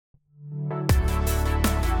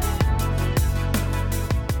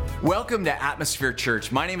Welcome to Atmosphere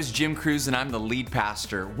Church. My name is Jim Cruz and I'm the lead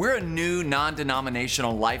pastor. We're a new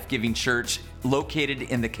non-denominational life-giving church located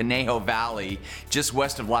in the Conejo Valley, just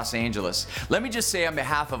west of Los Angeles. Let me just say on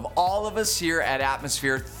behalf of all of us here at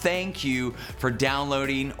Atmosphere, thank you for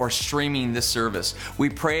downloading or streaming this service. We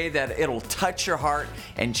pray that it'll touch your heart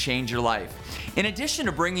and change your life. In addition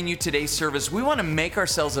to bringing you today's service, we want to make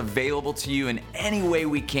ourselves available to you in any way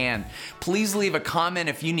we can. Please leave a comment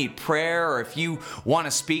if you need prayer or if you want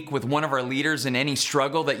to speak with one of our leaders in any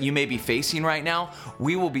struggle that you may be facing right now.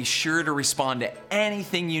 We will be sure to respond to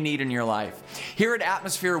anything you need in your life. Here at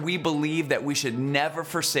Atmosphere, we believe that we should never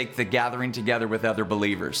forsake the gathering together with other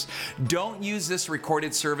believers. Don't use this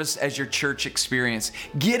recorded service as your church experience.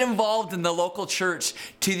 Get involved in the local church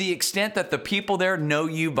to the extent that the people there know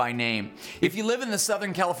you by name. If you live in the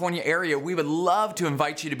Southern California area, we would love to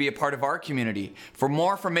invite you to be a part of our community. For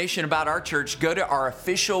more information about our church, go to our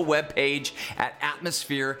official webpage at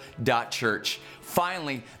atmosphere.church.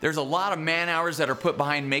 Finally, there's a lot of man hours that are put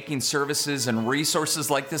behind making services and resources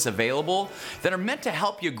like this available that are meant to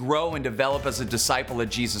help you grow and develop as a disciple of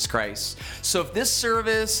Jesus Christ. So if this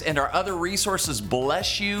service and our other resources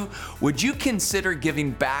bless you, would you consider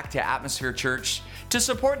giving back to Atmosphere Church to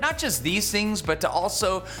support not just these things, but to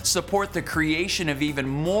also support the creation of even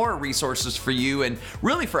more resources for you and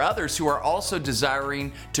really for others who are also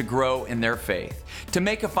desiring to grow in their faith? To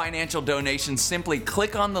make a financial donation, simply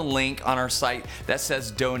click on the link on our site that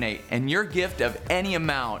says donate, and your gift of any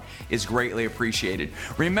amount is greatly appreciated.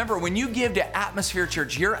 Remember, when you give to Atmosphere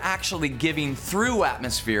Church, you're actually giving through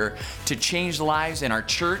Atmosphere to change lives in our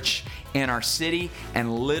church, in our city,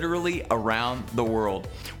 and literally around the world.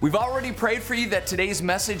 We've already prayed for you that today's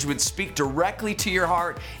message would speak directly to your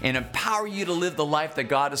heart and empower you to live the life that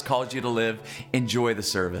God has called you to live. Enjoy the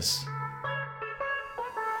service.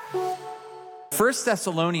 1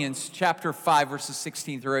 Thessalonians chapter 5, verses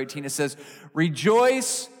 16 through 18, it says,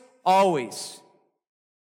 rejoice always.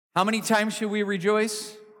 How many times should we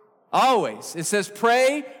rejoice? Always. It says,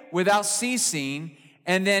 pray without ceasing,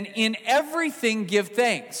 and then in everything give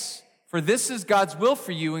thanks, for this is God's will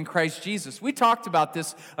for you in Christ Jesus. We talked about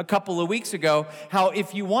this a couple of weeks ago, how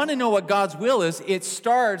if you want to know what God's will is, it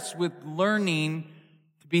starts with learning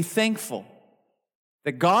to be thankful.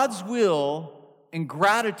 That God's will and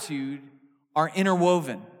gratitude are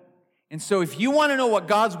interwoven. And so if you want to know what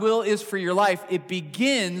God's will is for your life, it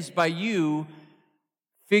begins by you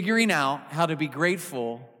figuring out how to be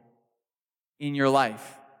grateful in your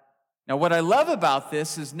life. Now, what I love about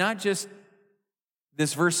this is not just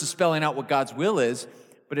this verse is spelling out what God's will is,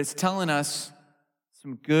 but it's telling us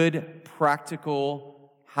some good,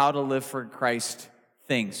 practical, how to live for Christ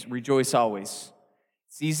things. Rejoice always.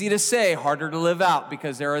 It's easy to say, harder to live out,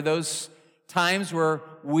 because there are those times where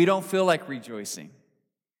we don't feel like rejoicing.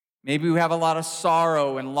 Maybe we have a lot of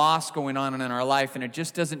sorrow and loss going on in our life, and it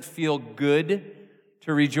just doesn't feel good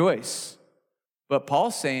to rejoice. But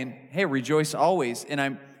Paul's saying, hey, rejoice always. And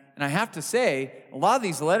I have to say, a lot of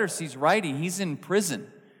these letters he's writing, he's in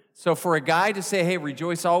prison. So for a guy to say, hey,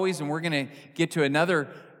 rejoice always, and we're going to get to another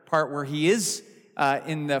part where he is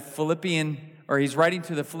in the Philippian, or he's writing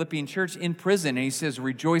to the Philippian church in prison, and he says,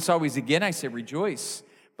 rejoice always. Again, I say rejoice.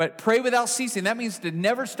 But pray without ceasing. That means to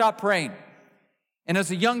never stop praying. And as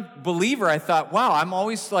a young believer, I thought, wow, I'm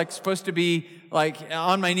always supposed to be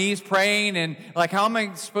on my knees praying, and how am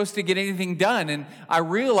I supposed to get anything done? And I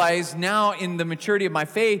realize now in the maturity of my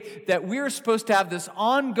faith that we're supposed to have this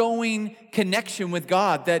ongoing connection with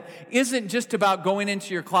God that isn't just about going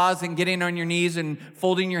into your closet and getting on your knees and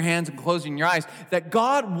folding your hands and closing your eyes. That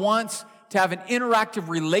God wants to have an interactive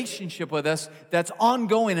relationship with us that's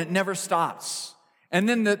ongoing. It never stops. And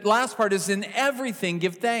then the last part is, in everything,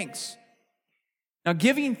 give thanks. Now,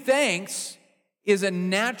 giving thanks is a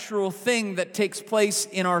natural thing that takes place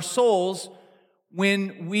in our souls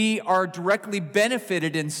when we are directly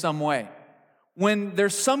benefited in some way. When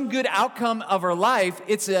there's some good outcome of our life,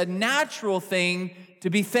 it's a natural thing to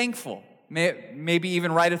be thankful. Maybe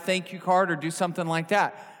even write a thank you card or do something like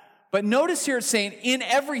that. But notice here it's saying, in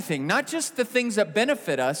everything, not just the things that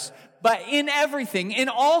benefit us, but in everything, in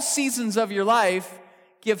all seasons of your life,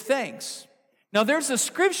 give thanks. Now, there's a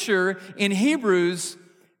scripture in Hebrews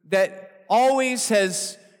that always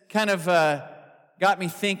has kind of got me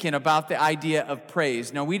thinking about the idea of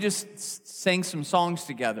praise. Now, we just sang some songs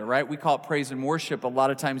together, right? We call it praise and worship. A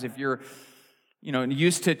lot of times, if you're,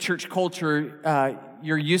 used to church culture,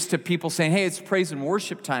 you're used to people saying, hey, it's praise and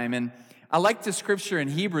worship time. And I like the scripture in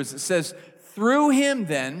Hebrews. It says, through him,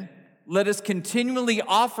 then, let us continually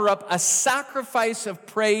offer up a sacrifice of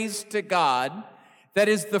praise to God, that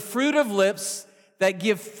is the fruit of lips that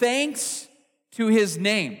give thanks to his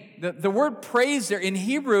name. The word praise there in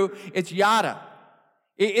Hebrew, it's yada.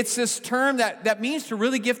 It's this term that means to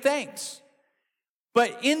really give thanks.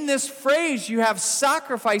 But in this phrase, you have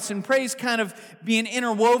sacrifice and praise kind of being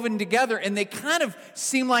interwoven together, and they kind of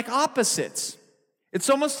seem like opposites. It's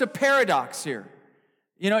almost a paradox here.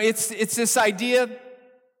 You know, it's this idea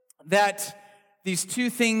that these two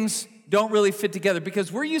things don't really fit together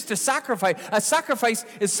because we're used to sacrifice. A sacrifice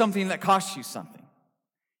is something that costs you something.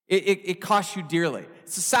 It costs you dearly.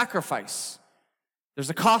 It's a sacrifice. There's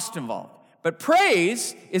a cost involved. But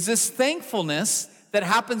praise is this thankfulness that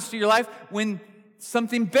happens to your life when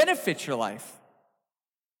something benefits your life.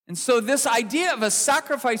 And so this idea of a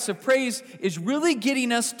sacrifice of praise is really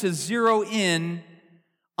getting us to zero in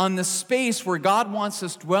on the space where God wants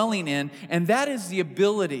us dwelling in, and that is the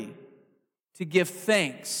ability to give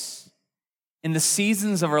thanks in the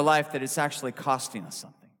seasons of our life that it's actually costing us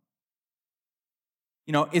something.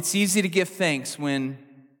 You know, it's easy to give thanks when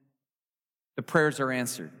the prayers are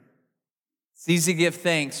answered. It's easy to give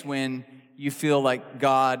thanks when you feel like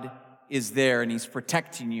God is there and he's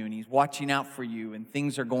protecting you and he's watching out for you and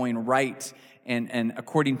things are going right and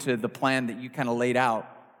according to the plan that you kind of laid out.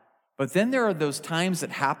 But then there are those times that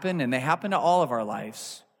happen, and they happen to all of our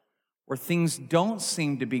lives, where things don't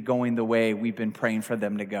seem to be going the way we've been praying for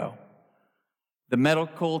them to go. The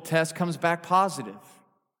medical test comes back positive.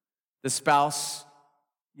 The spouse,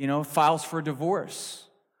 files for divorce.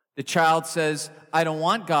 The child says, I don't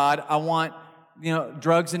want God, I want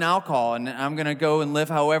drugs and alcohol, and I'm going to go and live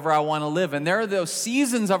however I want to live. And there are those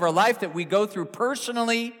seasons of our life that we go through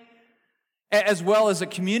personally as well as a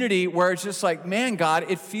community where it's just like, man, God,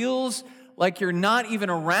 it feels like you're not even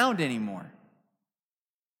around anymore.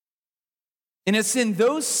 And it's in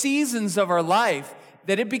those seasons of our life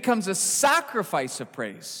that it becomes a sacrifice of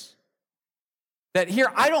praise. That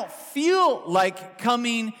here, I don't feel like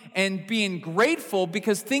coming and being grateful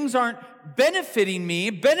because things aren't benefiting me,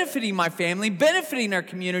 benefiting my family, benefiting our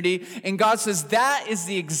community. And God says that is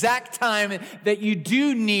the exact time that you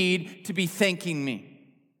do need to be thanking me.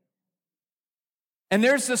 And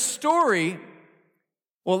there's a story.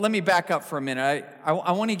 Well, let me back up for a minute.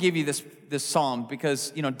 I want to give you this psalm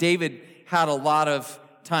because, David had a lot of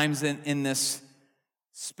times in this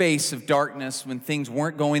space of darkness when things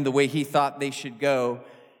weren't going the way he thought they should go.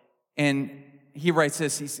 And he writes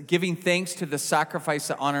this, he's giving thanks to the sacrifice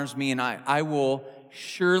that honors me, and I will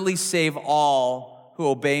surely save all who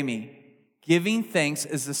obey me. Giving thanks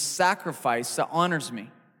is the sacrifice that honors me.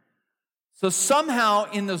 So somehow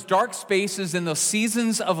in those dark spaces, in those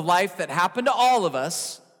seasons of life that happen to all of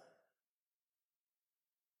us,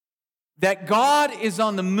 that God is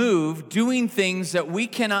on the move doing things that we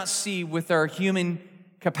cannot see with our human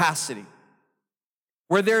capacity.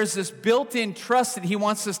 Where there's this built-in trust that he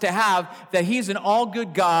wants us to have, that he's an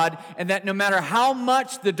all-good God, and that no matter how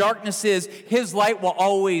much the darkness is, his light will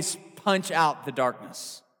always punch out the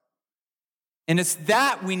darkness. And it's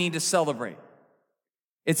that we need to celebrate.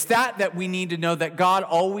 It's that we need to know that God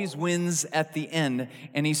always wins at the end.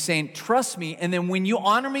 And he's saying, trust me. And then when you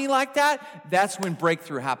honor me like that, that's when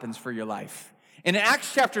breakthrough happens for your life. In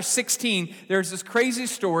Acts chapter 16, there's this crazy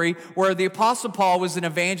story where the Apostle Paul was an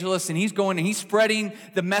evangelist, and he's going and he's spreading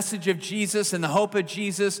the message of Jesus and the hope of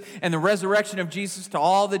Jesus and the resurrection of Jesus to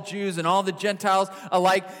all the Jews and all the Gentiles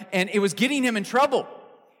alike. And it was getting him in trouble.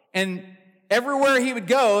 And everywhere he would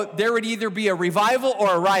go, there would either be a revival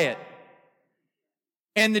or a riot.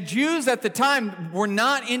 And the Jews at the time were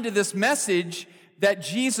not into this message that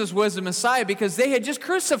Jesus was the Messiah because they had just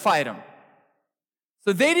crucified him.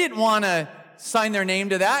 So they didn't want to sign their name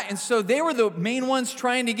to that. And so they were the main ones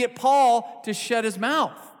trying to get Paul to shut his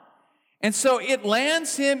mouth. And so it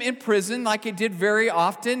lands him in prison like it did very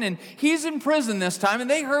often. And he's in prison this time. And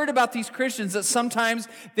they heard about these Christians that sometimes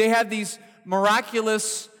they had these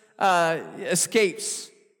miraculous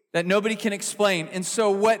escapes that nobody can explain. And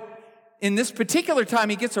so in this particular time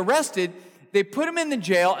he gets arrested, they put him in the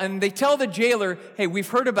jail and they tell the jailer, hey, we've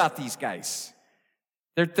heard about these guys.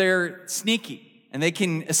 They're sneaky and they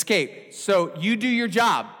can escape. So you do your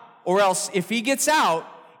job, or else if he gets out,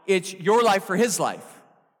 it's your life or his life.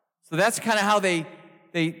 So that's kind of how they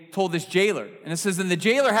told this jailer. And it says, and the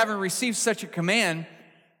jailer, having received such a command,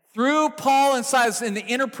 threw Paul and Silas in the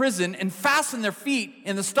inner prison and fastened their feet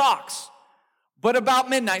in the stocks. But about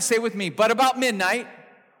midnight, say with me, but about midnight,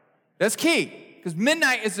 that's key, because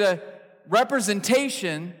midnight is a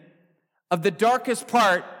representation of the darkest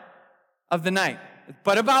part of the night.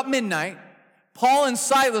 But about midnight, Paul and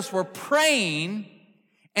Silas were praying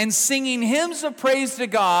and singing hymns of praise to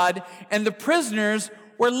God, and the prisoners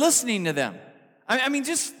were listening to them. I mean,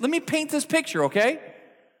 just let me paint this picture, okay?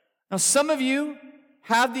 Now, some of you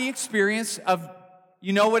have the experience of,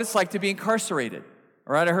 you know what it's like to be incarcerated.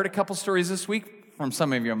 All right, I heard a couple stories this week from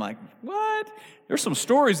some of you. I'm like, what? There's some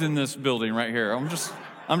stories in this building right here. I'm just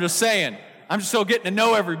saying. I'm just still getting to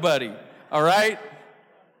know everybody. All right?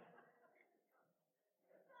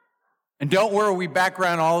 And don't worry, we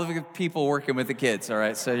background all of the people working with the kids. All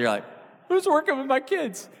right? So you're like, who's working with my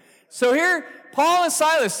kids? So here, Paul and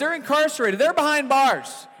Silas, they're incarcerated. They're behind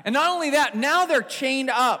bars. And not only that, now they're chained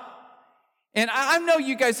up. And I know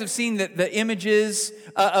you guys have seen the images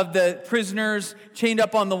of the prisoners chained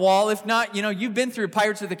up on the wall. If not, you've been through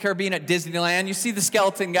Pirates of the Caribbean at Disneyland. You see the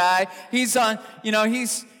skeleton guy. He's on,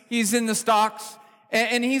 he's in the stocks,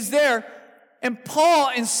 and he's there. And Paul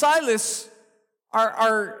and Silas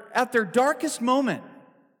are at their darkest moment.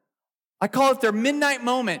 I call it their midnight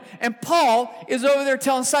moment. And Paul is over there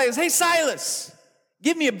telling Silas, hey, Silas,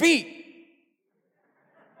 give me a beat.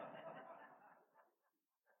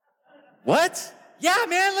 What? Yeah,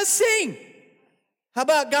 man, let's sing. How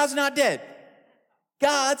about God's Not Dead?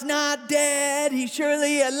 God's not dead, he's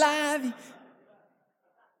surely alive.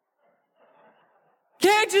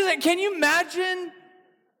 Can you imagine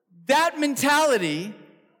that mentality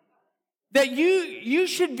that you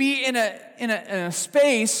should be in a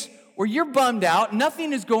space where you're bummed out,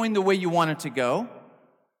 nothing is going the way you want it to go.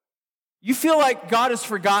 You feel like God has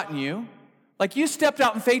forgotten you. Like you stepped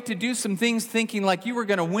out in faith to do some things thinking like you were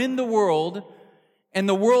going to win the world, and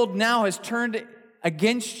the world now has turned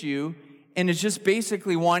against you and is just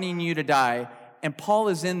basically wanting you to die. And Paul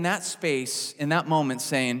is in that space, in that moment,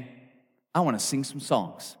 saying, I want to sing some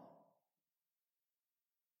songs.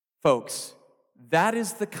 Folks, that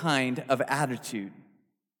is the kind of attitude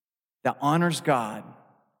that honors God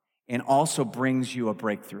and also brings you a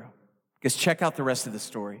breakthrough. Because check out the rest of the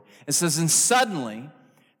story. It says, and suddenly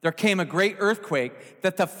there came a great earthquake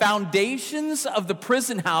that the foundations of the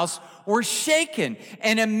prison house were shaken,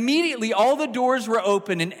 and immediately all the doors were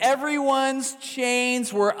open and everyone's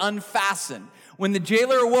chains were unfastened. When the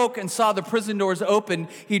jailer awoke and saw the prison doors open,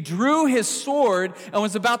 he drew his sword and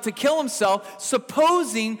was about to kill himself,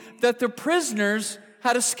 supposing that the prisoners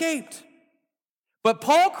had escaped. But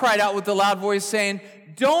Paul cried out with a loud voice, saying,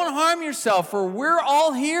 don't harm yourself, for we're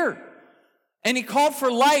all here. And he called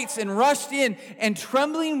for lights and rushed in, and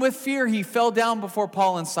trembling with fear, he fell down before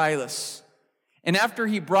Paul and Silas. And after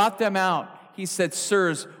he brought them out, he said,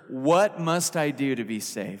 sirs, what must I do to be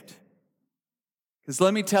saved? Because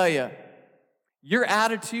let me tell you, your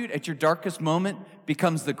attitude at your darkest moment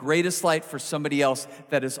becomes the greatest light for somebody else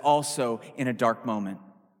that is also in a dark moment.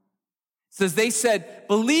 It says they said,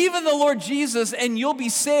 believe in the Lord Jesus and you'll be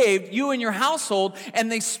saved, you and your household. And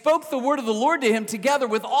they spoke the word of the Lord to him together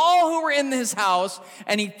with all who were in his house.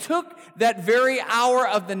 And he took that very hour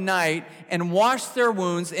of the night and washed their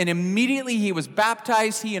wounds. And immediately he was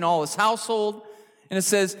baptized, he and all his household. And it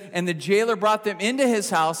says, and the jailer brought them into his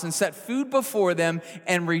house and set food before them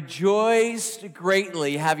and rejoiced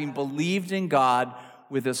greatly, having believed in God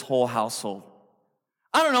with his whole household.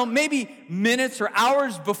 I don't know, maybe minutes or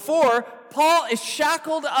hours before, Paul is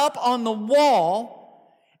shackled up on the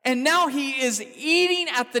wall, and now he is eating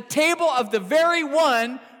at the table of the very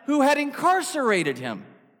one who had incarcerated him.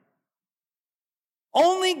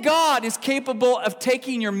 Only God is capable of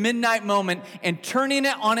taking your midnight moment and turning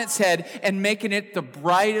it on its head and making it the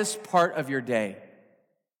brightest part of your day.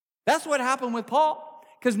 That's what happened with Paul,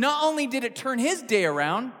 because not only did it turn his day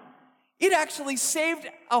around, it actually saved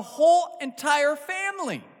a whole entire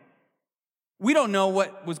family. We don't know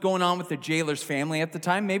what was going on with the jailer's family at the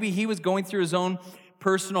time. Maybe he was going through his own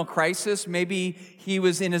personal crisis. Maybe he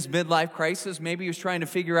was in his midlife crisis. Maybe he was trying to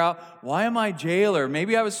figure out, why am I jailer?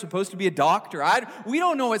 Maybe I was supposed to be a doctor. We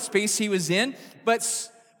don't know what space he was in, but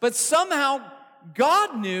somehow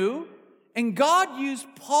God knew, and God used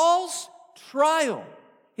Paul's trial,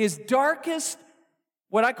 his darkest,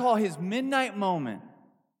 what I call his midnight moment,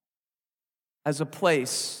 as a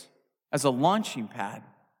place, as a launching pad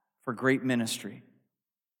for great ministry.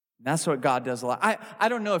 That's what God does a lot. I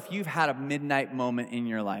don't know if you've had a midnight moment in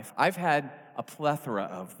your life. I've had a plethora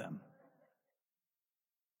of them.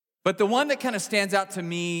 But the one that kind of stands out to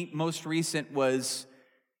me most recent was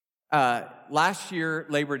last year,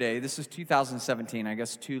 Labor Day. This is 2017, I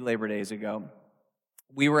guess 2 Labor Days ago.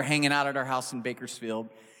 We were hanging out at our house in Bakersfield,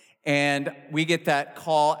 and we get that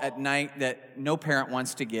call at night that no parent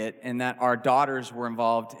wants to get, and that our daughters were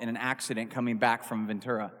involved in an accident coming back from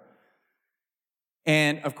Ventura.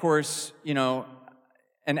 And of course,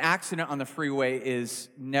 an accident on the freeway is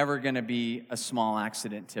never going to be a small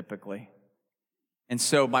accident typically. And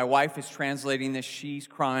so my wife is translating this. She's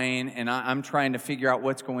crying, and I'm trying to figure out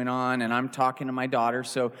what's going on, and I'm talking to my daughter.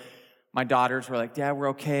 So my daughters were like, Dad, we're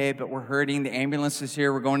okay, but we're hurting. The ambulance is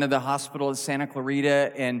here. We're going to the hospital in Santa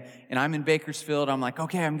Clarita, and I'm in Bakersfield. I'm like,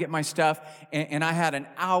 okay, I'm getting my stuff. And I had an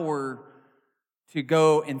hour to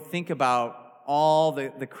go and think about all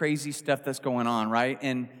the crazy stuff that's going on, right?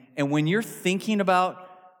 And when you're thinking about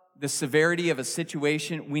the severity of a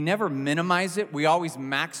situation, we never minimize it. We always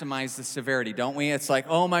maximize the severity, don't we? It's like,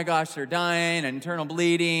 oh my gosh, they're dying, internal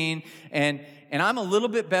bleeding. And I'm a little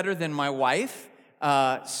bit better than my wife.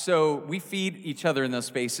 So we feed each other in those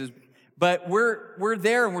spaces, but we're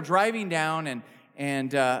there and we're driving down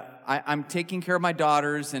and I'm taking care of my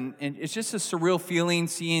daughters and it's just a surreal feeling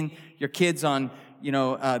seeing your kids on,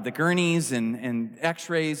 the gurneys and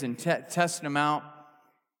x-rays and testing them out.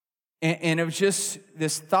 And it was just,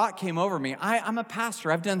 this thought came over me. I'm a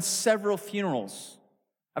pastor. I've done several funerals.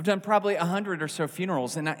 I've done probably 100 or so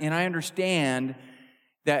funerals. And I understand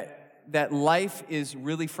that life is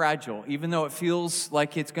really fragile. Even though it feels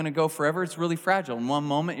like it's going to go forever, it's really fragile. In one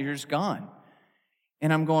moment, you're just gone.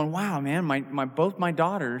 And I'm going, wow, man, both my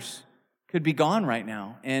daughters could be gone right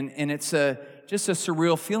now. And it's just a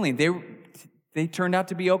surreal feeling. They turned out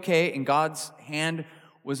to be okay, and God's hand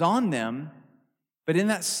was on them. But in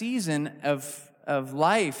that season of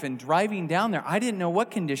life and driving down there, I didn't know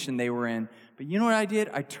what condition they were in. But you know what I did?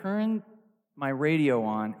 I turned my radio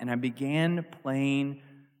on, and I began playing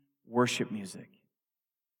worship music.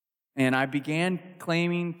 And I began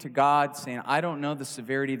claiming to God, saying, I don't know the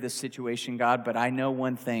severity of this situation, God, but I know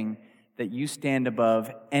one thing, that you stand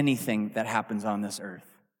above anything that happens on this earth.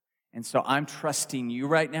 And so I'm trusting you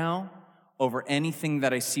right now over anything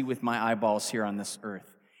that I see with my eyeballs here on this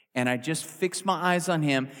earth. And I just fixed my eyes on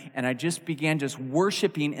him, and I just began just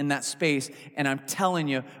worshiping in that space. And I'm telling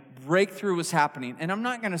you, breakthrough was happening. And I'm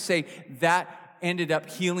not going to say that ended up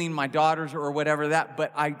healing my daughters or whatever that,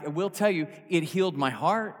 but I will tell you, it healed my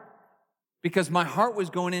heart. Because my heart was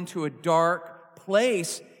going into a dark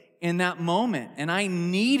place in that moment. And I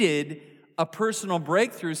needed a personal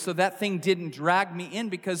breakthrough so that thing didn't drag me in,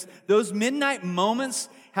 because those midnight moments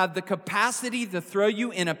have the capacity to throw you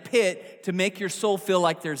in a pit to make your soul feel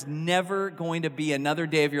like there's never going to be another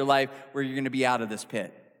day of your life where you're going to be out of this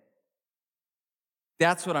pit.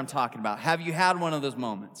 That's what I'm talking about. Have you had one of those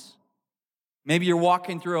moments? Maybe you're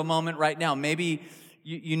walking through a moment right now. Maybe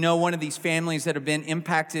you know one of these families that have been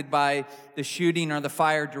impacted by the shooting or the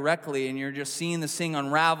fire directly, and you're just seeing this thing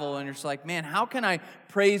unravel, and you're just like, man, how can I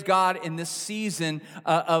praise God in this season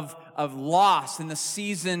of loss, in the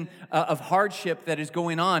season of hardship that is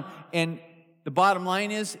going on? And the bottom line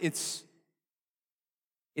is, it's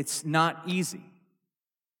not easy.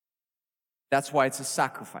 That's why it's a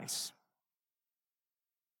sacrifice.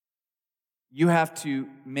 You have to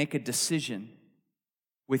make a decision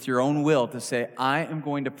with your own will to say, I am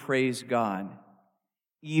going to praise God,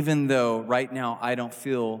 even though right now I don't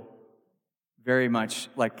feel very much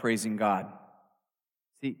like praising God.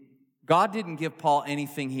 See, God didn't give Paul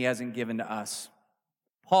anything he hasn't given to us.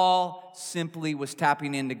 Paul simply was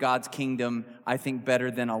tapping into God's kingdom, I think, better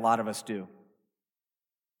than a lot of us do.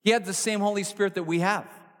 He had the same Holy Spirit that we have,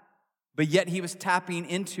 but yet he was tapping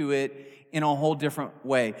into it in a whole different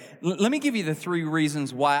way. Let me give you the 3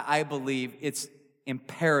 reasons why I believe it's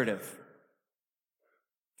imperative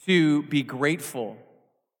to be grateful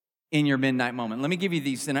in your midnight moment. Let me give you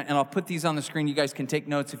these, and I'll put these on the screen. You guys can take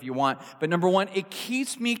notes if you want. But number 1, it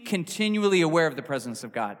keeps me continually aware of the presence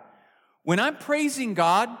of God. When I'm praising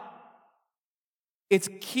God, it's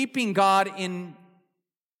keeping God in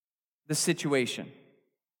the situation.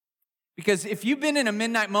 Because if you've been in a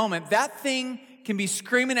midnight moment, that thing can be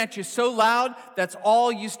screaming at you so loud, that's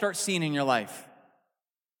all you start seeing in your life.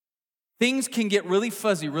 Things can get really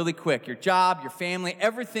fuzzy really quick. Your job, your family,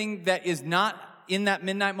 everything that is not in that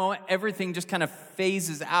midnight moment, everything just kind of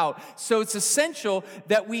phases out. So it's essential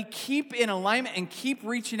that we keep in alignment and keep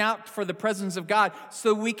reaching out for the presence of God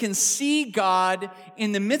so we can see God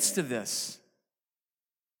in the midst of this.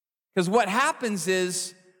 Because what happens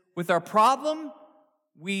is, with our problem,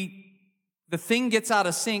 the thing gets out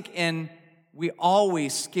of sync and we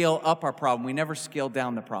always scale up our problem. We never scale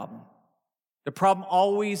down the problem. The problem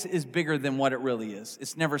always is bigger than what it really is.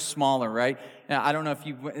 It's never smaller, right? Now, I don't know if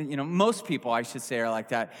most people, I should say, are like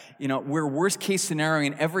that. We're worst case scenario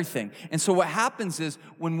in everything. And so what happens is,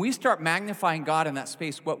 when we start magnifying God in that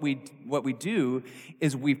space, what we do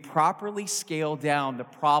is we properly scale down the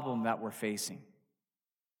problem that we're facing.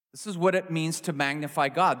 This is what it means to magnify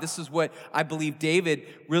God. This is what I believe David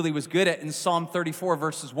really was good at in Psalm 34,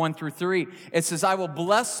 verses 1 through 3. It says, I will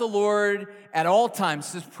bless the Lord at all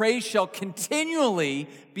times. His praise shall continually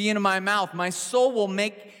be in my mouth. My soul will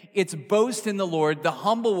make its boast in the Lord. The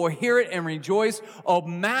humble will hear it and rejoice. Oh,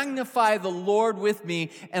 magnify the Lord with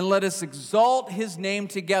me, and let us exalt his name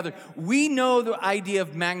together. We know the idea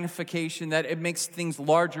of magnification, that it makes things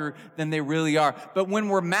larger than they really are. But when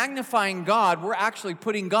we're magnifying God, we're actually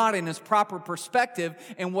putting God in his proper perspective.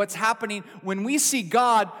 And what's happening when we see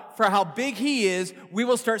God for how big he is, we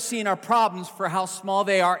will start seeing our problems for how small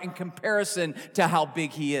they are in comparison to how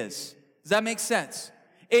big he is. Does that make sense?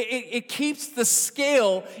 It keeps the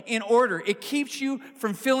scale in order. It keeps you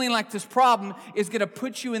from feeling like this problem is going to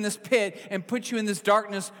put you in this pit and put you in this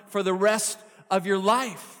darkness for the rest of your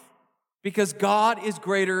life, because God is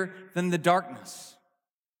greater than the darkness.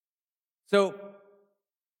 So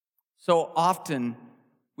often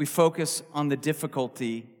we focus on the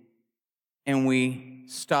difficulty and we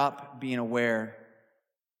stop being aware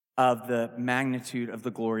of the magnitude of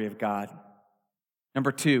the glory of God.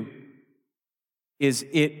 Number 2 is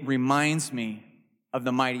it reminds me of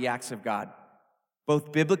the mighty acts of God,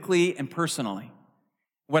 both biblically and personally.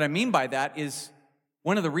 What I mean by that is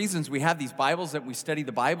one of the reasons we have these Bibles, that we study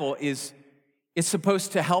the Bible, is it's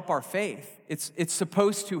supposed to help our faith. It's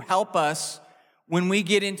supposed to help us when we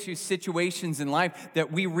get into situations in life,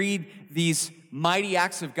 that we read these mighty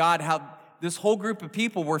acts of God, how this whole group of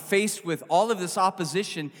people were faced with all of this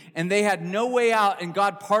opposition, and they had no way out, and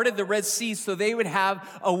God parted the Red Sea so they would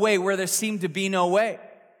have a way where there seemed to be no way.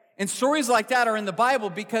 And stories like that are in the Bible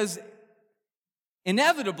because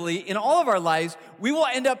inevitably, in all of our lives, we will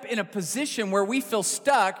end up in a position where we feel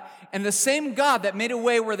stuck, and the same God that made a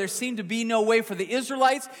way where there seemed to be no way for the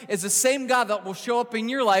Israelites is the same God that will show up in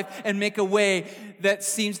your life and make a way that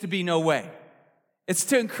seems to be no way. It's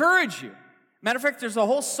to encourage you. Matter of fact, there's a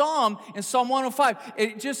whole psalm in Psalm 105.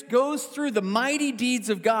 It just goes through the mighty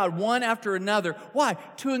deeds of God, one after another. Why?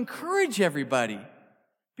 To encourage everybody.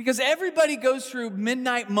 Because everybody goes through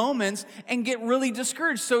midnight moments and get really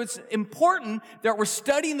discouraged. So it's important that we're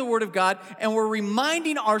studying the Word of God and we're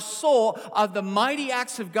reminding our soul of the mighty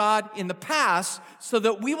acts of God in the past, so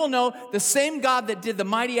that we will know the same God that did the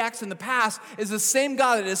mighty acts in the past is the same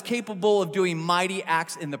God that is capable of doing mighty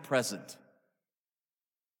acts in the present.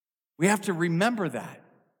 We have to remember that.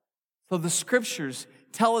 So the scriptures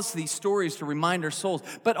tell us these stories to remind our souls.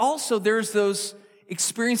 But also there's those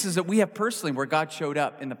experiences that we have personally where God showed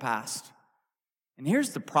up in the past. And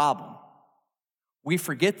here's the problem. We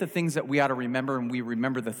forget the things that we ought to remember, and we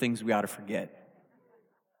remember the things we ought to forget.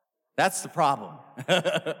 That's the problem.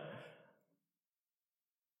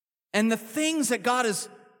 And the things that God has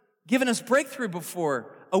given us breakthrough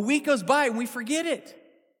before, a week goes by and we forget it.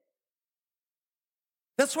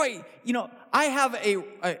 That's why, I have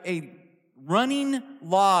a running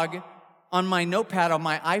log on my notepad on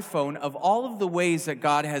my iPhone of all of the ways that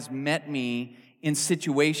God has met me in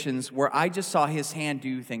situations where I just saw his hand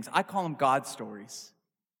do things. I call them God stories.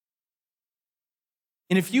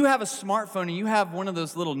 And if you have a smartphone and you have one of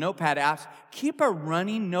those little notepad apps, keep a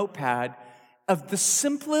running notepad of the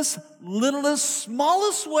simplest, littlest,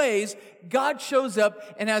 smallest ways God shows up,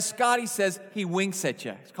 and as Scotty says, he winks at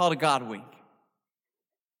you. It's called a God wink.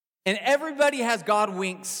 And everybody has God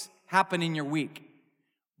winks happen in your week.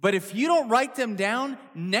 But if you don't write them down,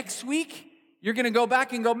 next week, you're going to go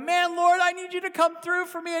back and go, man, Lord, I need you to come through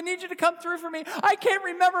for me. I need you to come through for me. I can't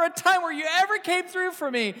remember a time where you ever came through for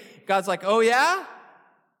me. God's like, oh yeah?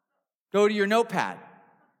 Go to your notepad.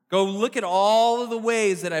 Go look at all of the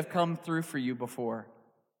ways that I've come through for you before.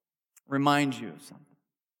 Remind you of something.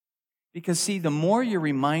 Because see, the more you're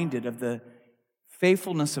reminded of the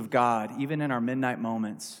faithfulness of God, even in our midnight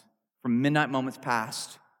moments, from midnight moments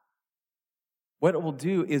past, what it will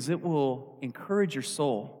do is it will encourage your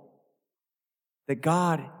soul that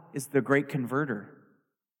God is the great converter.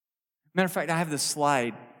 Matter of fact, I have this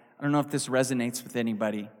slide. I don't know if this resonates with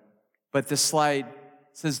anybody, but this slide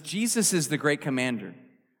says Jesus is the great commander.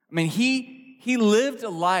 I mean, he lived a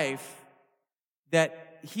life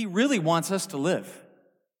that he really wants us to live.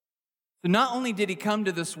 So not only did he come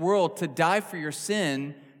to this world to die for your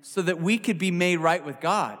sin so that we could be made right with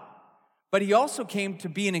God, but he also came to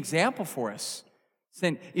be an example for us.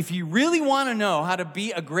 Saying, if you really want to know how to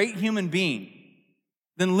be a great human being,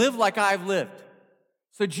 then live like I've lived.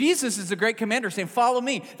 So Jesus is the great commander saying, follow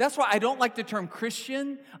me. That's why I don't like the term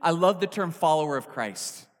Christian. I love the term follower of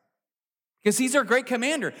Christ. Because he's our great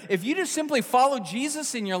commander. If you just simply follow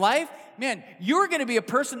Jesus in your life, man, you're going to be a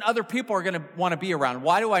person other people are going to want to be around.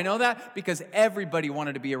 Why do I know that? Because everybody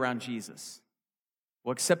wanted to be around Jesus.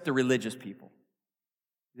 Well, except the religious people.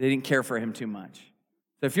 They didn't care for him too much.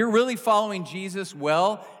 So if you're really following Jesus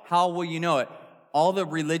well, how will you know it? All the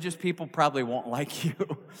religious people probably won't like you.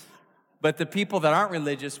 But the people that aren't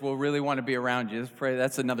religious will really want to be around you.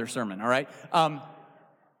 That's another sermon, all right?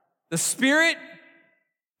 The Spirit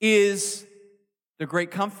is the great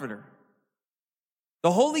comforter.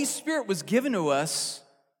 The Holy Spirit was given to us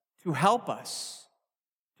to help us,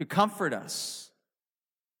 to comfort us,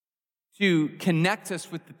 to connect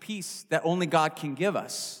us with the peace that only God can give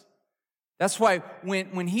us. That's why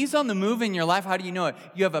when He's on the move in your life, how do you know it?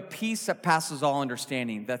 You have a peace that passes all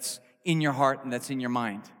understanding that's in your heart and that's in your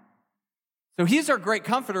mind. So He's our great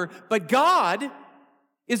comforter, but God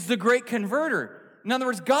is the great converter. In other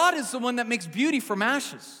words, God is the one that makes beauty from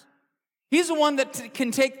ashes. He's the one that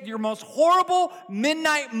can take your most horrible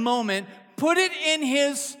midnight moment, put it in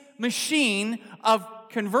His machine of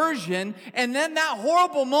conversion, and then that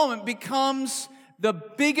horrible moment becomes the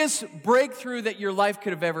biggest breakthrough that your life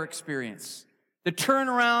could have ever experienced. The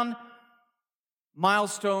turnaround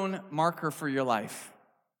milestone marker for your life.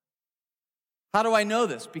 How do I know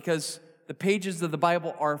this? Because the pages of the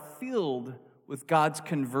Bible are filled with God's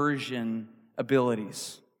conversion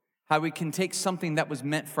abilities. How we can take something that was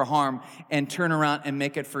meant for harm and turn around and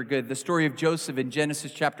make it for good. The story of Joseph in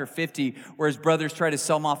Genesis chapter 50, where his brothers try to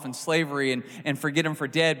sell him off in slavery and forget him for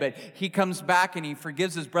dead, but he comes back and he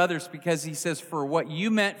forgives his brothers because he says, for what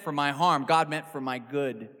you meant for my harm, God meant for my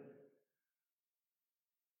good.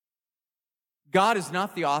 God is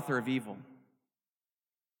not the author of evil,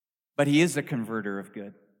 but He is the converter of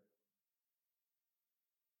good.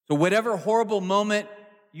 So whatever horrible moment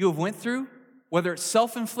you have went through, whether it's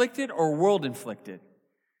self-inflicted or world-inflicted,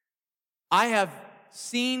 I have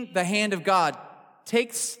seen the hand of God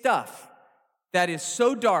take stuff that is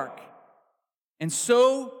so dark and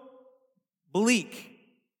so bleak,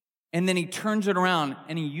 and then He turns it around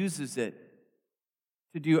and He uses it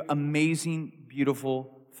to do amazing,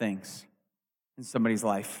 beautiful things in somebody's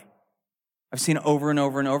life. I've seen it over and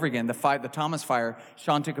over and over again. The Thomas Fire,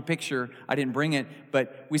 Sean took a picture. I didn't bring it,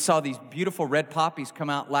 but we saw these beautiful red poppies come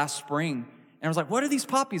out last spring. And I was like, what are these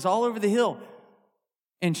poppies all over the hill?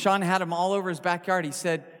 And Sean had them all over his backyard. He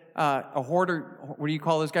said, a hoarder, what do you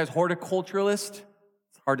call those guys? Horticulturalist?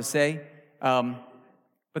 It's hard to say.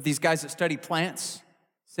 But these guys that study plants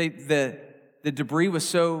say the debris was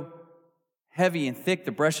so heavy and thick,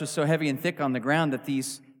 the brush was so heavy and thick on the ground that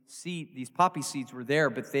these poppy seeds were there,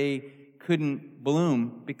 but they couldn't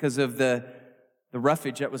bloom because of the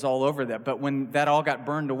roughage that was all over that. But when that all got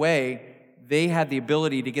burned away, they had the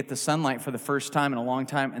ability to get the sunlight for the first time in a long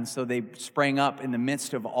time, and so they sprang up in the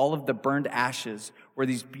midst of all of the burned ashes were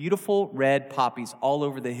these beautiful red poppies all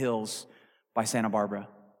over the hills by Santa Barbara.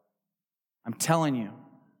 I'm telling you,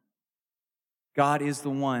 God is the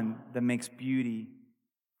one that makes beauty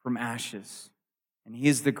from ashes, and He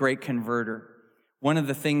is the great converter. One of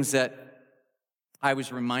the things that I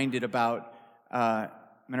was reminded about,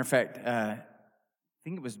 matter of fact, I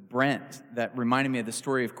think it was Brent that reminded me of the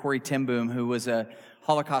story of Corrie ten Boom, who was a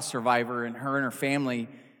Holocaust survivor, and her family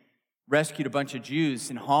rescued a bunch of Jews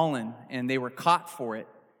in Holland, and they were caught for it,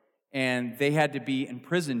 and they had to be in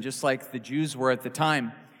prison just like the Jews were at the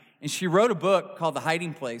time. And she wrote a book called The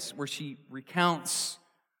Hiding Place, where she recounts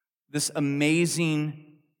this amazing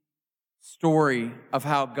story of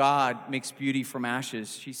how God makes beauty from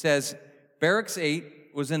ashes. She says, Barracks 8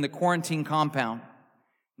 was in the quarantine compound.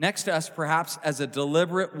 Next to us, perhaps as a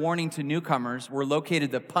deliberate warning to newcomers, were located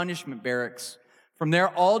the punishment barracks. From there,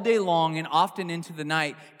 all day long and often into the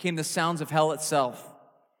night, came the sounds of hell itself.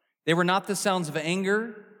 They were not the sounds of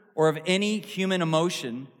anger or of any human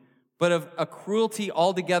emotion, but of a cruelty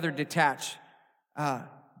altogether detached.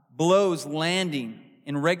 Blows landing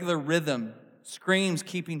in regular rhythm, screams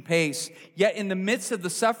keeping pace. Yet in the midst of the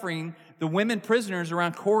suffering, the women prisoners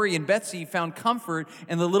around Corrie and Betsy found comfort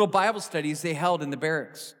in the little Bible studies they held in the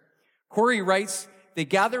barracks. Corrie writes, they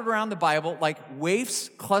gathered around the Bible like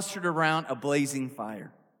waifs clustered around a blazing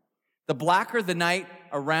fire. The blacker the night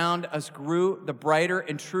around us grew, the brighter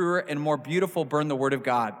and truer and more beautiful burned the Word of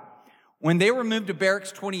God. When they were moved to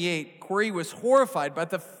Barracks 28, Corrie was horrified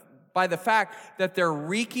by the fact that their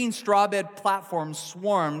reeking straw bed platforms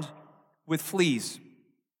swarmed with fleas.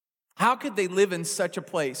 How could they live in such a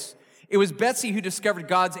place? It was Betsy who discovered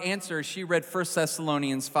God's answer as she read 1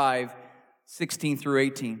 Thessalonians 5:16 through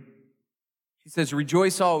 18. She says,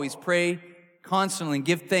 rejoice always, pray constantly, and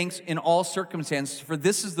give thanks in all circumstances, for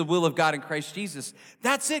this is the will of God in Christ Jesus.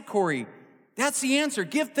 That's it, Corrie. That's the answer.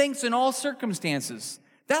 Give thanks in all circumstances.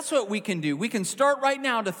 That's what we can do. We can start right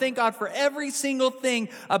now to thank God for every single thing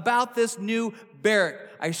about this new barrack.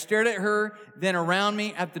 I stared at her, then around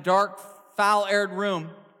me at the dark, foul-aired room,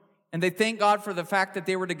 and they thank God for the fact that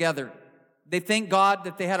they were together. They thank God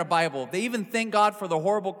that they had a Bible. They even thank God for the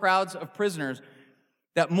horrible crowds of prisoners,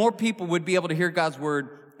 that more people would be able to hear God's word.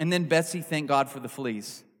 And then Betsy thanked God for the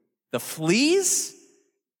fleas. The fleas?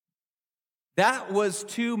 That was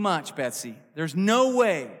too much, Betsy. There's no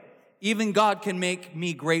way even God can make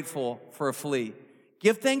me grateful for a flea.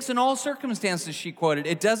 Give thanks in all circumstances, she quoted.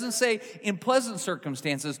 It doesn't say in pleasant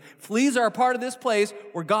circumstances. Fleas are a part of this place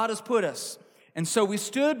where God has put us. And so we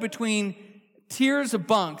stood between tiers of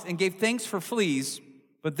bunks and gave thanks for fleas,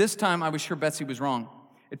 but this time I was sure Betsy was wrong.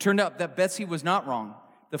 It turned out that Betsy was not wrong.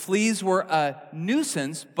 The fleas were a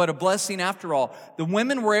nuisance, but a blessing after all. The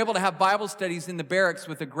women were able to have Bible studies in the barracks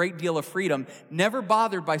with a great deal of freedom, never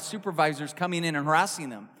bothered by supervisors coming in and harassing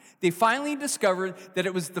them. They finally discovered that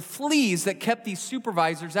it was the fleas that kept these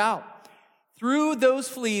supervisors out. Through those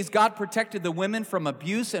fleas, God protected the women from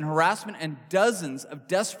abuse and harassment, and dozens of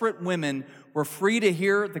desperate women were free to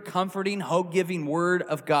hear the comforting, hope-giving word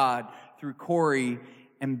of God through Corey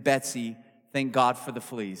and Betsy. Thank God for the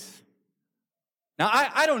fleas. Now,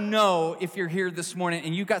 I don't know if you're here this morning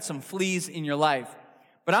and you've got some fleas in your life,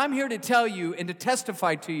 but I'm here to tell you and to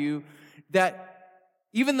testify to you that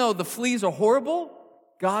even though the fleas are horrible,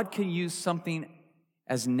 God can use something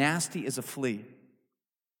as nasty as a flea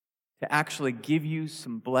to actually give you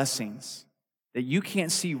some blessings that you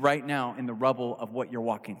can't see right now in the rubble of what you're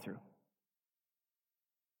walking through.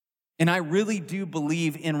 And I really do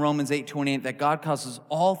believe in Romans 8:28 that God causes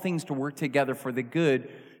all things to work together for the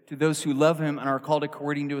good to those who love him and are called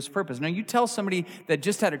according to his purpose. Now, you tell somebody that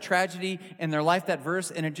just had a tragedy in their life that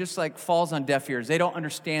verse, and it just like falls on deaf ears. They don't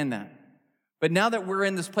understand that. But now that we're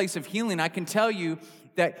in this place of healing, I can tell you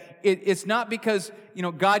that it's not because,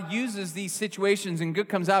 God uses these situations and good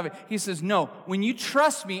comes out of it. He says, no, when you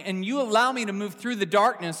trust me and you allow me to move through the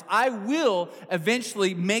darkness, I will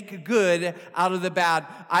eventually make good out of the bad.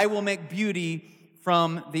 I will make beauty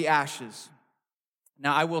from the ashes.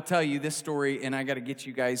 Now, I will tell you this story, and I got to get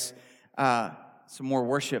you guys some more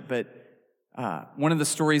worship, but one of the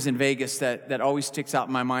stories in Vegas that always sticks out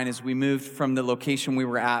in my mind is we moved from the location we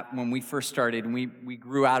were at when we first started, and we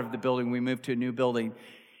grew out of the building. We moved to a new building.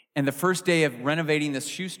 And the first day of renovating this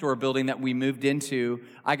shoe store building that we moved into,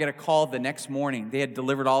 I got a call the next morning. They had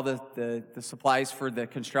delivered all the supplies for the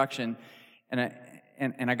construction, and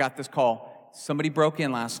I got this call. Somebody broke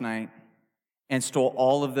in last night and stole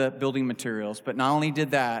all of the building materials. But not only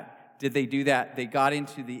did they do that, they got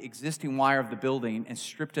into the existing wire of the building and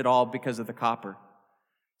stripped it all because of the copper.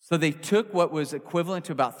 So they took what was equivalent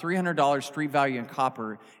to about $300 street value in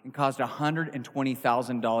copper and caused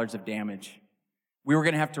 $120,000 of damage. We were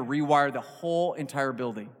going to have to rewire the whole entire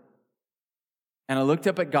building. And I looked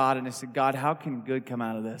up at God and I said, God, how can good come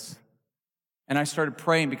out of this? And I started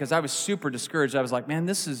praying because I was super discouraged. I was like, man,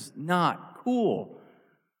 this is not cool.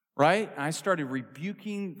 Right? And I started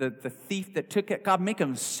rebuking the thief that took it. God, make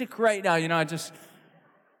him sick right now. I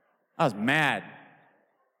was mad.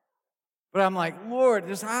 But I'm like, Lord,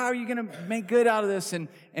 how are you going to make good out of this? And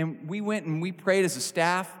we went and we prayed as a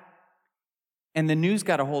staff. And the news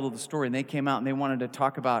got a hold of the story. And they came out and they wanted to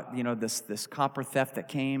talk about, this copper theft that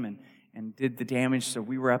came and did the damage. So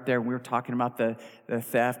we were up there and we were talking about the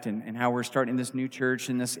theft and how we're starting this new church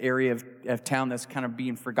in this area of town that's kind of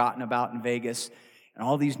being forgotten about in Vegas. And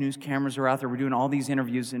all these news cameras are out there. We're doing all these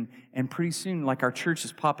interviews. And pretty soon, like our church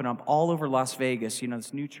is popping up all over Las Vegas,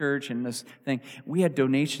 this new church and this thing. We had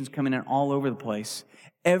donations coming in all over the place.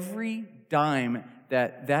 Every dime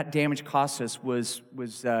that damage cost us was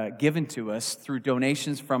given to us through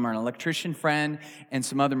donations from an electrician friend and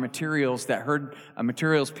some other materials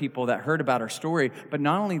people that heard about our story. But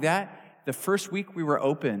not only that, the first week we were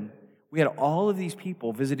open, we had all of these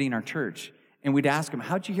people visiting our church. And we'd ask them,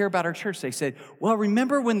 how'd you hear about our church? They said, well,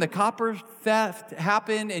 remember when the copper theft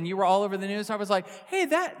happened and you were all over the news? I was like, hey,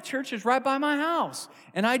 that church is right by my house.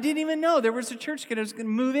 And I didn't even know there was a church that was going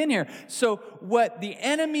to move in here. So what the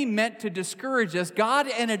enemy meant to discourage us, God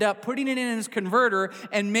ended up putting it in his converter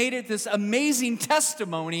and made it this amazing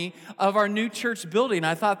testimony of our new church building.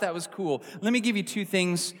 I thought that was cool. Let me give you two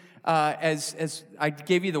things. As I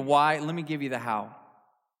gave you the why, let me give you the how.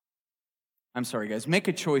 I'm sorry, guys. Make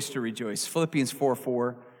a choice to rejoice. Philippians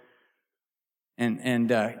 4:4. And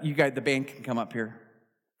you guys, the band can come up here.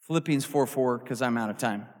 Philippians 4:4, because I'm out of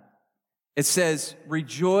time. It says,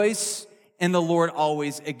 rejoice in the Lord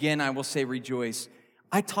always. Again, I will say rejoice.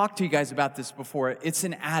 I talked to you guys about this before. It's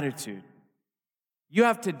an attitude. You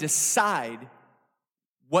have to decide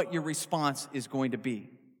what your response is going to be.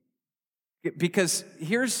 Because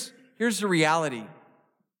here's the reality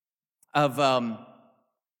of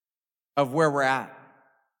where we're at,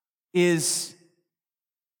 is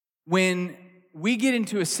when we get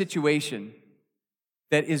into a situation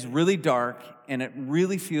that is really dark and it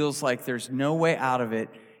really feels like there's no way out of it,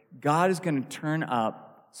 God is going to turn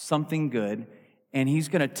up something good, and he's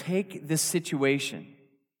going to take this situation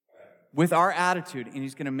with our attitude, and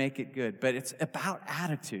he's going to make it good. But it's about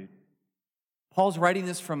attitude. Paul's writing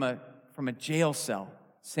this from a jail cell,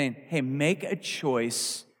 saying, hey, make a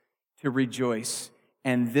choice to rejoice.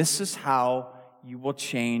 And this is how you will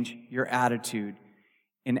change your attitude.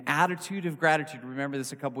 An attitude of gratitude, remember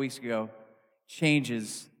this a couple weeks ago,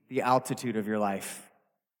 changes the altitude of your life.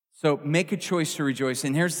 So make a choice to rejoice.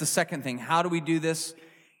 And here's the second thing. How do we do this?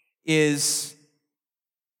 Is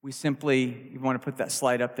we simply, you want to put that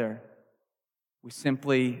slide up there, we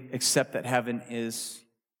simply accept that heaven is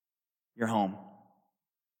your home.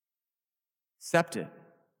 Accept it.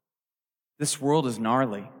 This world is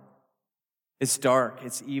gnarly. It's dark,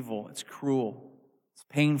 it's evil, it's cruel, it's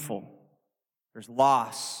painful. There's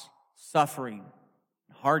loss, suffering,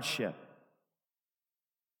 hardship.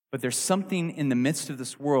 But there's something in the midst of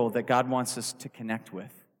this world that God wants us to connect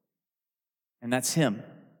with. And that's Him.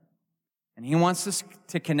 And He wants us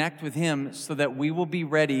to connect with Him so that we will be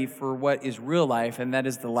ready for what is real life, and that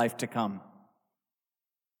is the life to come.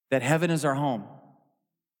 That heaven is our home.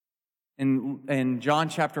 In John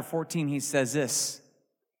chapter 14, He says this.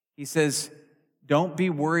 He says, don't be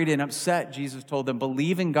worried and upset, Jesus told them.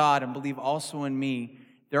 Believe in God and believe also in me.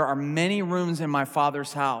 There are many rooms in my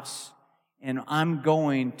Father's house, and I'm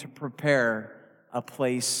going to prepare a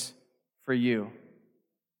place for you.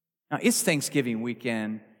 Now, it's Thanksgiving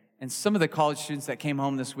weekend, and some of the college students that came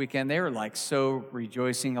home this weekend, they were like so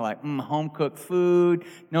rejoicing, like home-cooked food,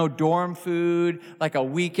 no dorm food, like a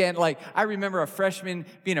weekend. Like, I remember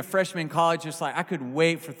being a freshman in college, just like I could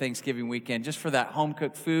wait for Thanksgiving weekend just for that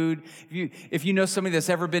home-cooked food. If you know somebody that's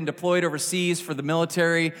ever been deployed overseas for the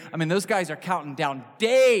military, I mean, those guys are counting down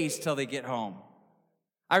days till they get home.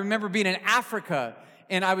 I remember being in Africa,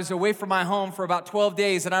 and I was away from my home for about 12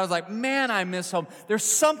 days, and I was like, man, I miss home. There's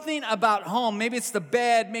something about home. Maybe it's the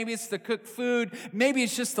bed, maybe it's the cooked food, maybe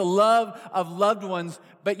it's just the love of loved ones,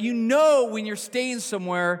 but you know when you're staying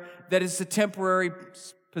somewhere that it's a temporary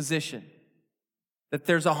position, that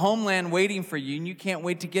there's a homeland waiting for you, and you can't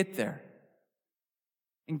wait to get there.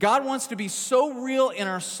 And God wants to be so real in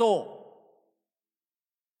our soul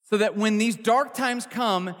so that when these dark times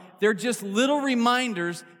come, they're just little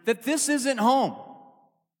reminders that this isn't home.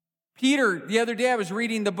 Peter, the other day I was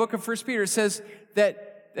reading the book of 1 Peter, it says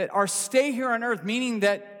that our stay here on earth, meaning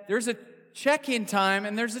that there's a check-in time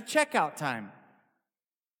and there's a checkout time.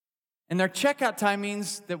 And their checkout time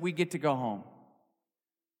means that we get to go home.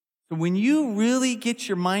 So when you really get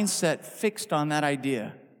your mindset fixed on that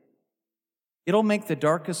idea, it'll make the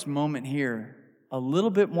darkest moment here a little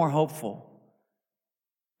bit more hopeful.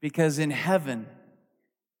 Because in heaven,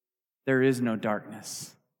 there is no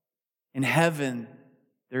darkness. In heaven,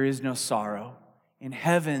 there is no sorrow. In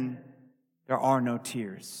heaven, there are no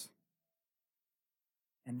tears.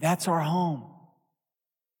 And that's our home.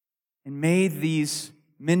 And may these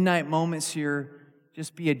midnight moments here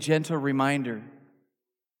just be a gentle reminder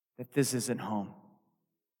that this isn't home.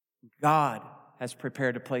 God has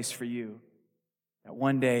prepared a place for you, that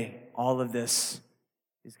one day all of this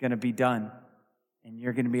is going to be done and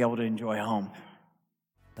you're going to be able to enjoy home.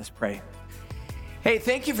 Let's pray. Hey,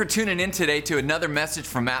 thank you for tuning in today to another message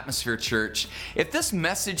from Atmosphere Church. If this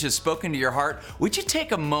message has spoken to your heart, would you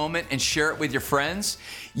take a moment and share it with your friends?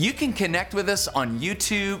 You can connect with us on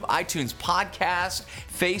YouTube, iTunes Podcast,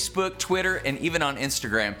 Facebook, Twitter, and even on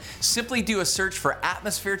Instagram. Simply do a search for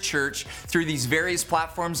Atmosphere Church through these various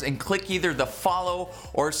platforms and click either the follow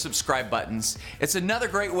or subscribe buttons. It's another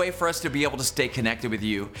great way for us to be able to stay connected with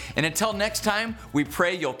you. And until next time, we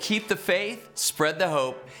pray you'll keep the faith, spread the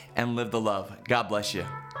hope, and live the love. God bless you.